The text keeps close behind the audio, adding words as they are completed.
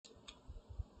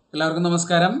എല്ലാവർക്കും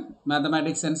നമസ്കാരം.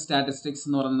 Mathematics and statistics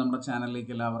എന്ന് പറഞ്ഞ നമ്മുടെ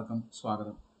ചാനലിലേക്ക് എല്ലാവർക്കും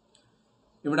സ്വാഗതം.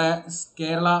 ഇവിടെ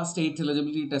Kerala state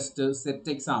eligibility test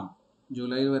set exam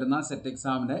ജൂലൈയിൽ വരുന്ന സെറ്റ്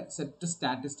എക്സാമിൻ്റെ സെറ്റ്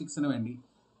സ്റ്റാറ്റിസ്റ്റിക്സിന് വേണ്ടി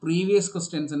പ്രീവിയസ്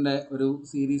ക്വസ്റ്റ്യൻസിൻ്റെ ഒരു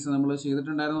സീരീസ് നമ്മൾ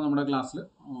ചെയ്തിട്ടുണ്ടായിരുന്നു നമ്മുടെ ക്ലാസ്സിൽ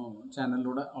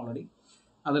ചാനലിലൂടെ ഓൾറെഡി.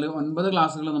 അതിൽ 9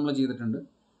 ക്ലാസ്സുകൾ നമ്മൾ ചെയ്തിട്ടുണ്ട്.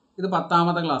 ഇത്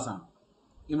 10ാമത്തെ ക്ലാസ്സാണ്.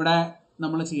 ഇവിടെ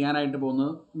നമ്മൾ ചെയ്യാനായിട്ട്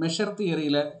പോകുന്നത് മെഷർ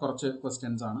തിയറിയിലെ കുറച്ച്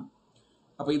ക്വസ്റ്റ്യൻസ് ആണ്.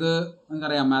 അപ്പോൾ ഇത്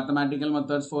നിങ്ങൾക്കറിയാം, മാത്തമാറ്റിക്കൽ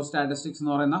മെത്തേഡ്സ് ഫോർ സ്റ്റാറ്റിസ്റ്റിക്സ്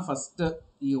എന്ന് പറയുന്ന ഫസ്റ്റ്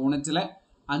യൂണിറ്റിലെ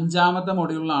 5ാമത്തെ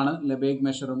മൊഡ്യൂളിലാണ് ലെബേഗ്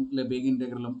മെഷറും ലെബേഗ്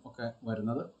ഇൻറ്റഗ്രലും ഒക്കെ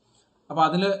വരുന്നത്. അപ്പോൾ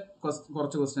അതിൽ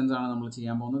കുറച്ച് ക്വസ്റ്റ്യൻസ് ആണ് നമ്മൾ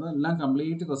ചെയ്യാൻ പോകുന്നത്. എല്ലാം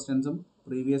കംപ്ലീറ്റ് ക്വസ്റ്റ്യൻസും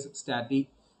പ്രീവിയസ്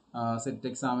സെറ്റ്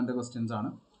എക്സാമിൻ്റെ ക്വസ്റ്റ്യൻസ് ആണ്.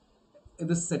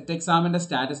 ഇത് സെറ്റ് എക്സാമിൻ്റെ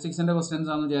സ്റ്റാറ്റിസ്റ്റിക്സിൻ്റെ ക്വസ്റ്റ്യൻസ്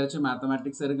ആണെന്ന് വിചാരിച്ച്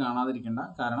മാത്തമാറ്റിക്സ് ഒരു കാണാതിരിക്കേണ്ട.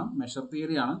 കാരണം മെഷർ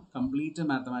തിയറിയാണ്, കംപ്ലീറ്റ്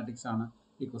മാത്തമാറ്റിക്സ് ആണ്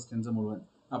ഈ ക്വസ്റ്റ്യൻസ് മുഴുവൻ.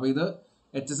 അപ്പോൾ ഇത്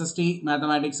HSST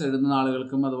മാത്തമാറ്റിക്സ് എഴുതുന്ന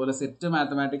ആളുകൾക്കും അതുപോലെ സെറ്റ്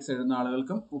മാത്തമാറ്റിക്സ് എഴുതുന്ന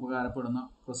ആളുകൾക്കും ഉപകാരപ്പെടുന്ന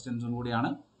ക്വസ്റ്റ്യൻസും കൂടിയാണ്.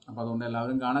 അപ്പോൾ അതുകൊണ്ട്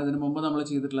എല്ലാവരും കാണാം. ഇതിന് മുമ്പ് നമ്മൾ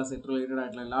ചെയ്തിട്ടുള്ള സെറ്റ് റിലേറ്റഡ്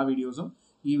ആയിട്ടുള്ള എല്ലാ വീഡിയോസും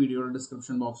ഈ വീഡിയോയുടെ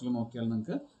ഡിസ്ക്രിപ്ഷൻ ബോക്സിൽ നോക്കിയാൽ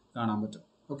നിങ്ങൾക്ക് കാണാൻ പറ്റും.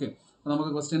 ഓക്കെ, അപ്പോൾ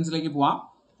നമുക്ക് ക്വസ്റ്റ്യൻസിലേക്ക് പോവാം.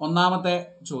 ഒന്നാമത്തെ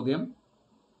ചോദ്യം,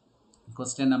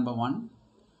 question number 1.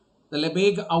 The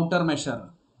Lebesgue outer measure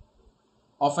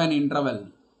of an interval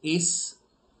is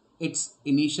its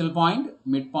initial point,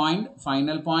 midpoint,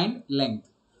 final point, length.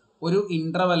 ഒരു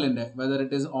ഇൻ്റർവെല്ലിൻ്റെ whether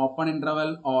it is open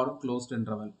interval or closed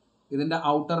interval, ഇതിൻ്റെ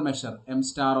outer measure M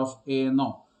star of A എന്നോ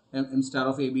M star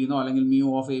of A B എന്നോ അല്ലെങ്കിൽ mu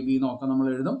of A B എന്നോ ഒക്കെ നമ്മൾ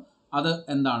എഴുതും. അത്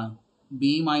എന്താണ്?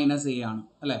 ബി മൈനസ് എ ആണ്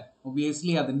അല്ലേ.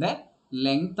 ഒബിയസ്ലി അതിൻ്റെ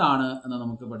ലെങ്ത് ആണ് എന്ന്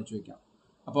നമുക്ക് പഠിച്ചു വയ്ക്കാം.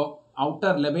 അപ്പോൾ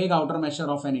ലെബേഗ് outer measure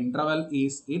of N interval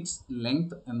is its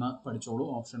length എന്ന് പഠിച്ചോളൂ.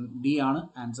 ഓപ്ഷൻ ഡി ആണ്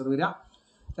ആൻസർ വരിക.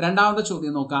 രണ്ടാമത്തെ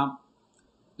ചോദ്യം നോക്കാം.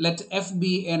 Let f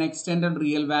be an extended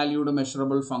real valued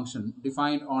measurable function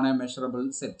defined on a measurable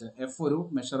set. F ഒരു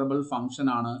measurable function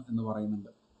ആണ് എന്ന് പറയുന്നുണ്ട്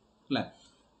അല്ലേ.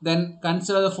 Then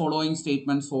consider the following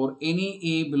statements for any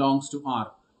a belongs to R.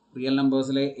 Real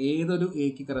നമ്പേഴ്സിലെ ഏതൊരു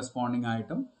എക്ക് കറസ്പോണ്ടിങ്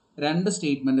ആയിട്ടും 2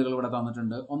 സ്റ്റേറ്റ്മെൻറ്റുകൾ ഇവിടെ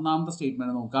തന്നിട്ടുണ്ട്. ഒന്നാമത്തെ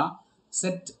സ്റ്റേറ്റ്മെൻറ്റ് നോക്കുക.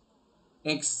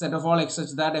 set of all x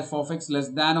such that f of x less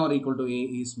than or equal to a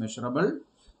is measurable.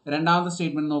 രണ്ടാമത്തെ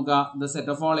statement നോക്കുക. the set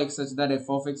of all x such that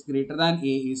f of x greater than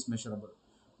a is measurable.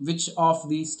 Which of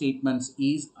these statements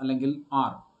is അല്ലെങ്കിൽ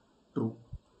are true?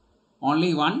 Only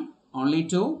 1, only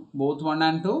 2, both 1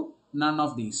 and 2, none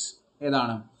of these.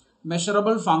 ഏതാണ്?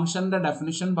 Measurable ഫംഗ്ഷൻ്റെ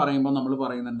definition പറയുമ്പോൾ നമ്മൾ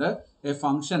പറയുന്നുണ്ട് A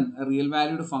function, real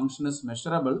valued function is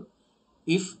measurable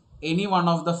if any one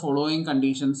of the following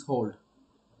conditions hold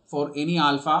for any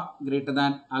alpha greater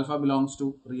than alpha belongs to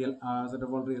real set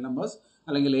of all real numbers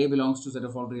അല്ലെങ്കിൽ A belongs to set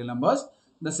of all real numbers.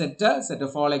 The set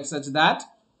of all X such that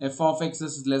f of x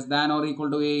is less than or equal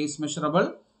to a is measurable.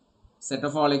 Set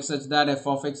of all x such that f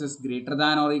of x is greater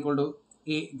than or equal to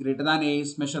a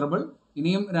is measurable.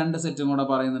 ഇനിയും 2 സെറ്റും കൂടെ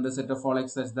പറയുന്നുണ്ട്. set of all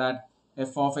x such that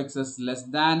f of x is less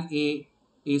than a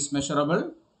is measurable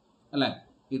അല്ലേ.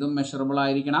 ഇതും measurable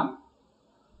ആയിരിക്കണം.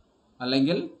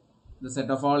 അല്ലെങ്കിൽ the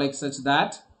set of all x such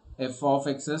that f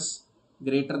of x is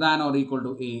greater than or equal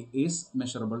to a is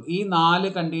measurable. ഈ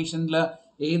 4 കണ്ടീഷനിൽ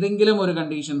ഏതെങ്കിലും ഒരു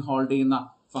condition hold ചെയ്യുന്ന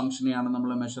ഫംഗ്ഷനെയാണ്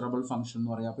നമ്മൾ മെഷറബിൾ ഫംഗ്ഷൻ എന്ന്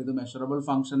പറയുക. അപ്പോൾ ഇത് മെഷറബിൾ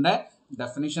ഫംഗ്ഷൻ്റെ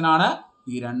ഡെഫിനിഷനാണ്.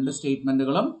 ഈ 2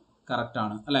 സ്റ്റേറ്റ്മെൻറ്റുകളും കറക്റ്റ്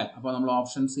ആണ് അല്ലേ. അപ്പോൾ നമ്മൾ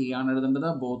ഓപ്ഷൻ സി ആണ് എഴുതേണ്ടത്.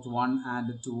 Both 1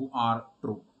 and 2 are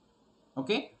true.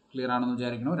 Okay, clear ആണെന്ന്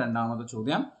വിചാരിക്കുന്നു. രണ്ടാമത്തെ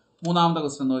ചോദ്യം. മൂന്നാമത്തെ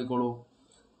ക്വസ്റ്റ്യൻ നോക്കിക്കോളൂ.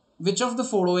 Which of the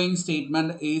following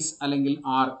statement is അല്ലെങ്കിൽ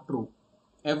are true?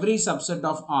 Every subset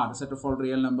of R, set of all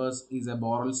real numbers, is A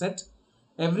boreal set.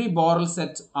 Every boreal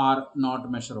set are not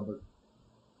measurable.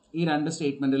 ഈ 2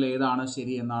 സ്റ്റേറ്റ്മെൻറ്റിൽ ഏതാണ്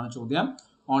ശരി എന്നാണ് ചോദ്യം.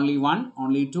 Only 1,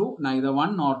 only 2, neither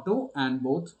 1 nor 2 and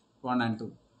both 1 and 2.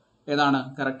 ഏതാണ്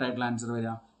correct ആയിട്ടുള്ള answer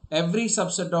വരിക? Every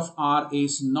subset of R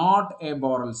is not A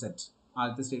boreal set.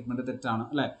 ആദ്യത്തെ statement തെറ്റാണ്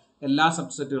അല്ലേ. എല്ലാ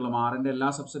സബ്സെറ്റുകളും, ആറിൻ്റെ എല്ലാ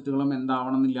സബ്സെറ്റുകളും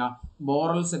എന്താവണമെന്നില്ല?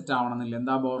 ബോറൽ സെറ്റ് ആവണമെന്നില്ല.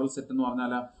 എന്താ ബോറൽ സെറ്റ് എന്ന്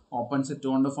പറഞ്ഞാൽ ഓപ്പൺ സെറ്റ്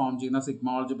കൊണ്ട് ഫോം ചെയ്യുന്ന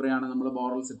സിഗ്മ ആൾജിബ്രയാണ് നമ്മൾ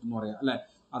ബോറൽ സെറ്റ് എന്ന് പറയുക അല്ലേ.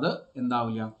 അത്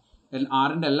എന്താവില്ല?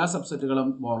 ആറിൻ്റെ എല്ലാ സബ്സെറ്റുകളും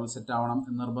ബോറൽ സെറ്റ് ആവണം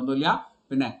എന്ന് നിർബന്ധമില്ല.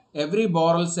 പിന്നെ every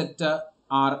boreal set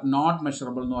are not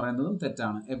measurable എന്ന് പറയുന്നതും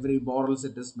തെറ്റാണ്. Every boreal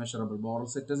set is measurable. Boreal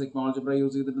set sigma algebra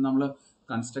use ചെയ്തിട്ട് നമ്മൾ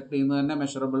കൺസ്ട്രക്ട് ചെയ്യുന്നത് തന്നെ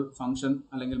മെഷറബിൾ ഫംഗ്ഷൻ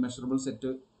അല്ലെങ്കിൽ മെഷറബിൾ സെറ്റ്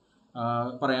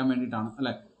പറയാൻ വേണ്ടിയിട്ടാണ്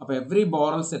അല്ലേ. അപ്പോൾ every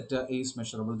boreal set is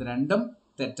measurable. ഇത് രണ്ടും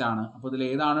തെറ്റാണ്. അപ്പോൾ ഇതിൽ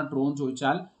ഏതാണ് ട്രൂ എന്ന്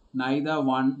ചോദിച്ചാൽ നൈദർ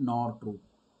 1 nor 2.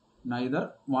 നൈദർ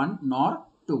 1 nor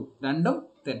 2 രണ്ടും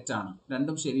തെറ്റാണ്.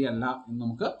 രണ്ടും ശരിയല്ല എന്ന്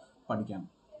നമുക്ക് പഠിക്കാം.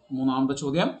 മൂന്നാമത്തെ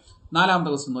ചോദ്യം.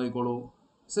 നാലാമത്തെ ക്വസ്റ്റ്യൻ നോക്കിക്കോളൂ.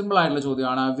 സിമ്പിൾ ആയിട്ടുള്ള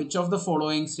ചോദ്യമാണ്. Which of the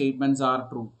following statements are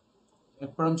true?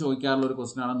 എപ്പോഴും ചോദിക്കാറുള്ള ഒരു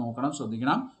ക്വസ്റ്റ്യൻ ആണ്, നോക്കണം,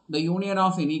 ശ്രദ്ധിക്കണം. The union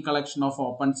of any collection of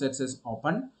open sets is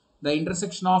open. The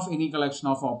intersection of any collection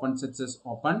of open sets is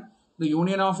open. The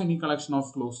union of any collection of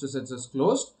closed sets is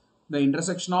closed. The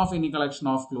intersection of any collection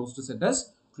of closed set is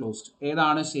closed.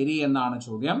 ഏതാണ് ശരി എന്നാണ്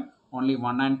ചോദ്യം. Only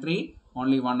 1 and 3,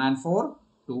 only 1 and 4,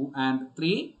 2 and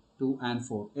 3, 2 and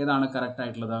 4. ഏതാണ് correct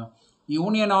ആയിട്ടുള്ളത്?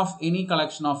 Union of any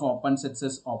collection of open sets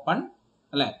is open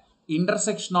അല്ലെ.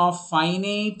 Intersection of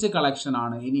finite collection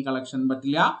ആണ്. Any collection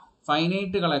പറ്റില്ല.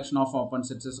 Finite collection of open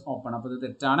sets is open. അപ്പോൾ ഇത്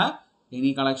തെറ്റാണ്.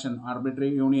 Any collection arbitrary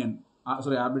union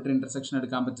arbitrary intersection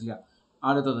എടുക്കാൻ പറ്റില്ല.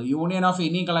 അടുത്തത് union of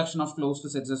any collection of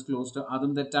closed sets is closed.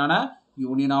 അതും തെറ്റാണ്.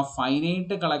 Union of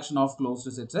finite collection of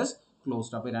closed sets is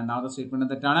closed. അപ്പോൾ രണ്ടാമത്തെ സ്റ്റേറ്റ്മെന്റ്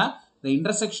തെറ്റാണ്. The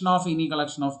intersection of any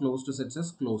collection of closed sets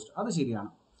is closed. അത്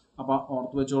ശരിയാണ്. അപ്പോൾ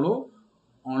ഓർത്ത് വെച്ചോളൂ.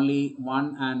 ഓൺലി 1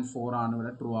 and 4 ആണ്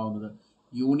ഇവിടെ ട്രൂ ആവുന്നത്.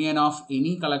 Union of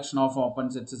any collection of open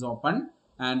sets is open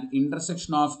and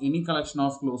intersection of any collection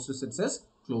of closed sets is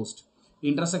closed.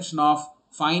 Intersection of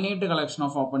finite collection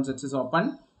of open sets is open.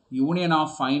 Union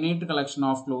of finite collection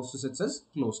of closed sets is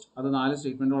closed. അത് 4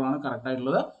 സ്റ്റേറ്റ്മെന്റുകളാണ് correct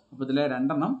ആയിട്ടുള്ളത്. അപ്പോൾ ഇതിലെ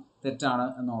 2 തെറ്റാണ്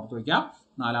എന്ന് ഓർത്ത് വയ്ക്കാം.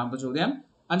 4ാമത്തെ ചോദ്യം.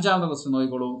 5ാമത്തെ question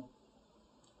നോക്കിക്കോളൂ.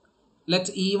 Let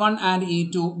E1 and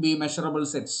E2 be measurable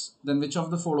sets. Then which of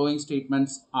the following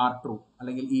statements are true?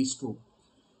 അല്ലെങ്കിൽ is true.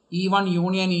 E1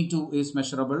 union E2 is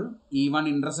measurable. E1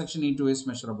 intersection E2 is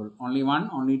measurable. Only 1,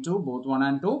 only 2, both 1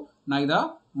 and 2, neither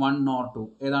 1 nor 2.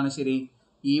 ഏതാണ് ശരി?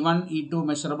 E1 E2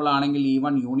 measurable ആണെങ്കിൽ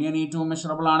E1 union E2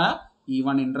 measurable ആണ്.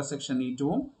 E1 intersection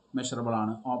E2 measurable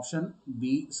ആണ്. Option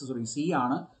C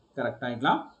ആണ് correct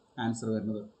ആയിട്ടുള്ള answer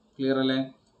വരുന്നത്. Clear അല്ലേ?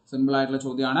 Simple ആയിട്ടുള്ള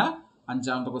ചോദ്യമാണ്.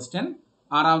 5ാമത്തെ ക്വസ്റ്റ്യൻ.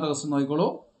 6ാമത്തെ ക്വസ്റ്റ്യൻ നോക്കിക്കോളൂ.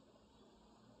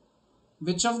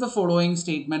 Which of the following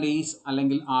statement is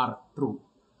അല്ലെങ്കിൽ are true?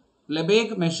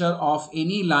 Lebesgue measure of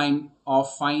any line of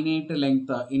finite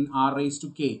length in r raised to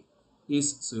k is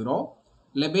 0.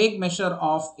 Lebesgue measure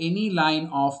of any line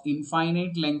of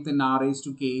infinite length in r raised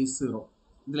to k is 0.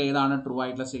 ഇതിൽ ഏതാണ് true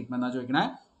ആയിട്ടുള്ള statement എന്നാ ചോദിക്കണേ.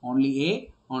 Only A,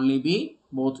 only B,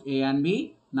 both A and B,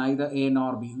 neither A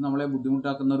nor B. നമ്മളെ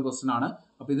ബുദ്ധിമുട്ടാക്കുന്ന ഒരു question ആണ്.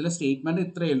 അപ്പോൾ ഇതിലെ സ്റ്റേറ്റ്മെന്റ്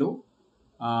ഇത്രയേ ഉള്ളൂ.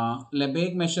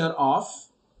 Lebesgue measure of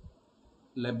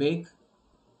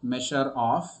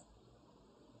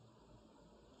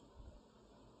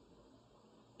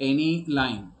any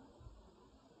line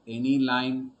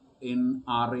in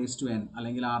r raised to n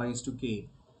അല്ലെങ്കിൽ r raised to k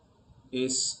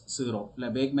is 0.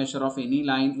 Lebesgue measure of any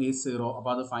line is 0.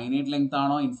 അപ്പോൾ അത് ഫൈനൈറ്റ് ലെങ്ത്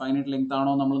ആണോ ഇൻഫൈനൈറ്റ് ലെങ്ത്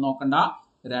ആണോ നമ്മൾ നോക്കണ്ട.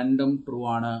 രണ്ടും ട്രൂ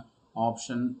ആണ്.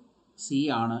 ഓപ്ഷൻ സി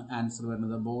ആണ് ആൻസർ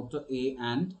വരുന്നത്. Both A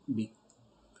and B.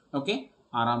 Okay.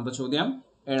 6ാമത്തെ ചോദ്യം.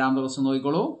 7ാമത്തെ ക്വസ്റ്റ്യൻ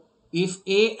നോക്കിക്കോളൂ. If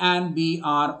a and b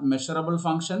are measurable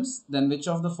functions, then which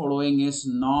of the following is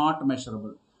not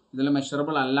measurable? ഇതിൽ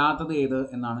മെഷറബിൾ അല്ലാത്തത് ഏത്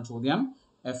എന്നാണ് ചോദ്യം.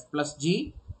 F plus G,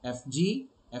 F G,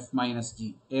 F minus G.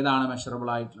 ഏതാണ് measurable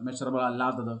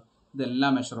അല്ലാത്തത്?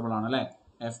 ഇതെല്ലാം മെഷറബിൾ ആണ് അല്ലേ.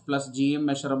 എഫ് പ്ലസ് ജിയും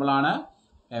മെഷറബിൾ ആണ്,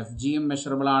 എഫ് ജിയും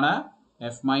മെഷറബിൾ ആണ്,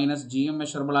 എഫ് മൈനസ് ജിയും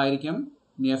മെഷറബിൾ ആയിരിക്കും.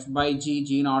 ഇനി F by G,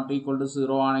 G not equal to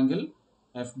 0 ആണെങ്കിൽ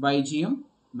എഫ് ബൈ ജിയും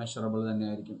മെഷറബിൾ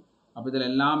തന്നെയായിരിക്കും. അപ്പോൾ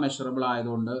ഇതിലെല്ലാം മെഷറബിൾ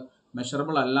ആയതുകൊണ്ട്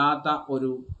മെഷറബിൾ അല്ലാത്ത ഒരു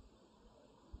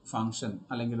ഫംഗ്ഷൻ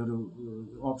അല്ലെങ്കിൽ ഒരു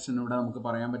ഓപ്ഷൻ ഇവിടെ നമുക്ക്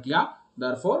പറയാൻ പറ്റില്ല.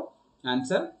 Therefore,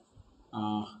 ആൻസർ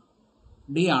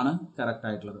ഡി ആണ് കറക്റ്റ്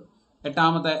ആയിട്ടുള്ളത്.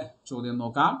 8ാമത്തെ ചോദ്യം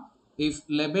നോക്കാം. If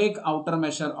Lebesgue outer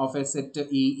measure of a set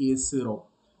E is 0,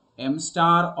 m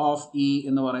star of E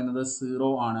എന്ന് പറയുന്നത്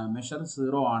 0 ആണ്. മെഷർ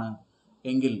 0 ആണ്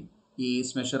എങ്കിൽ E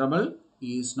is measurable,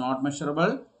 E is not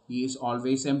measurable, E is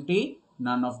always empty,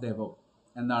 none of the above.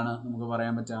 എന്താണ് നമുക്ക്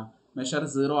പറയാൻ പറ്റുക? മെഷർ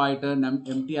 0 ആയിട്ട്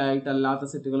എം ടി ആയിട്ടല്ലാത്ത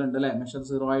സെറ്റുകൾ ഉണ്ട് അല്ലേ. മെഷർ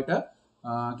 0 ആയിട്ട്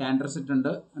ക്യാൻഡർ സെറ്റ് ഉണ്ട്,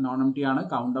 നോൺ എം ടി ആണ്,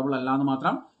 കൗണ്ടബിൾ അല്ല എന്ന്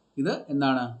മാത്രം. ഇത്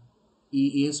എന്താണ്? ഇ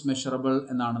ഈസ് മെഷറബിൾ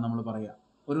എന്നാണ് നമ്മൾ പറയുക.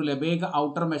 ഒരു Lebesgue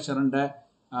ഔട്ടർ മെഷറിൻ്റെ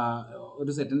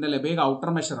ഒരു സെറ്റിൻ്റെ Lebesgue ഔട്ടർ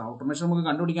മെഷർ നമുക്ക്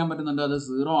കണ്ടുപിടിക്കാൻ പറ്റുന്നുണ്ട്. അത്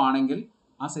 0 ആണെങ്കിൽ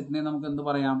ആ സെറ്റിനെ നമുക്ക് എന്ത്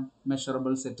പറയാം?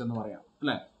 മെഷറബിൾ സെറ്റ് എന്ന് പറയാം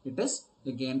അല്ലേ. It is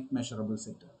again measurable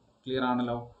set. Clear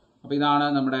ആണല്ലോ. അപ്പോൾ ഇതാണ്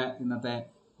നമ്മുടെ ഇന്നത്തെ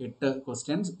 8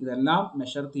 ക്വസ്റ്റ്യൻസ്. ഇതെല്ലാം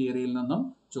മെഷർ തിയറിയിൽ നിന്നും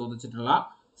ചോദിച്ചിട്ടുള്ള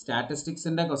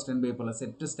സ്റ്റാറ്റിസ്റ്റിക്സിൻ്റെ ക്വസ്റ്റ്യൻ പേപ്പറിൽ,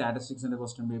 സെറ്റ് സ്റ്റാറ്റിസ്റ്റിക്സിൻ്റെ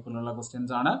ക്വസ്റ്റ്യൻ പേപ്പറിലുള്ള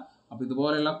ക്വസ്റ്റ്യൻസ് ആണ്. അപ്പോൾ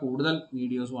ഇതുപോലെയുള്ള കൂടുതൽ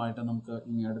വീഡിയോസുമായിട്ട് നമുക്ക്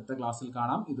ഇനി അടുത്ത ക്ലാസ്സിൽ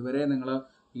കാണാം. ഇതുവരെ നിങ്ങൾ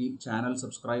ഈ ചാനൽ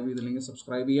സബ്സ്ക്രൈബ് ചെയ്തില്ലെങ്കിൽ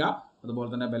സബ്സ്ക്രൈബ് ചെയ്യുക. അതുപോലെ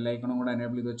തന്നെ ബെല്ലൈക്കണും കൂടെ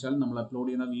എനേബിൾ ചെയ്ത് വെച്ചാൽ നമ്മൾ അപ്ലോഡ്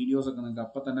ചെയ്യുന്ന വീഡിയോസൊക്കെ നിങ്ങൾക്ക്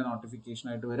അപ്പം തന്നെ നോട്ടിഫിക്കേഷൻ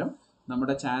ആയിട്ട് വരും.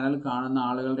 നമ്മുടെ ചാനൽ കാണുന്ന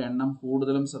ആളുകളുടെ എണ്ണം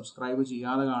കൂടുതലും സബ്സ്ക്രൈബ്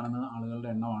ചെയ്യാതെ കാണുന്ന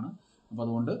ആളുകളുടെ എണ്ണമാണ്. അപ്പോൾ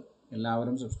അതുകൊണ്ട്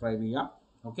എല്ലാവരും സബ്സ്ക്രൈബ് ചെയ്യുക.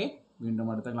 ഓക്കെ.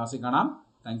 വീണ്ടും അടുത്ത ക്ലാസ്സിൽ കാണാം.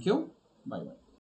 Thank you. Bye bye.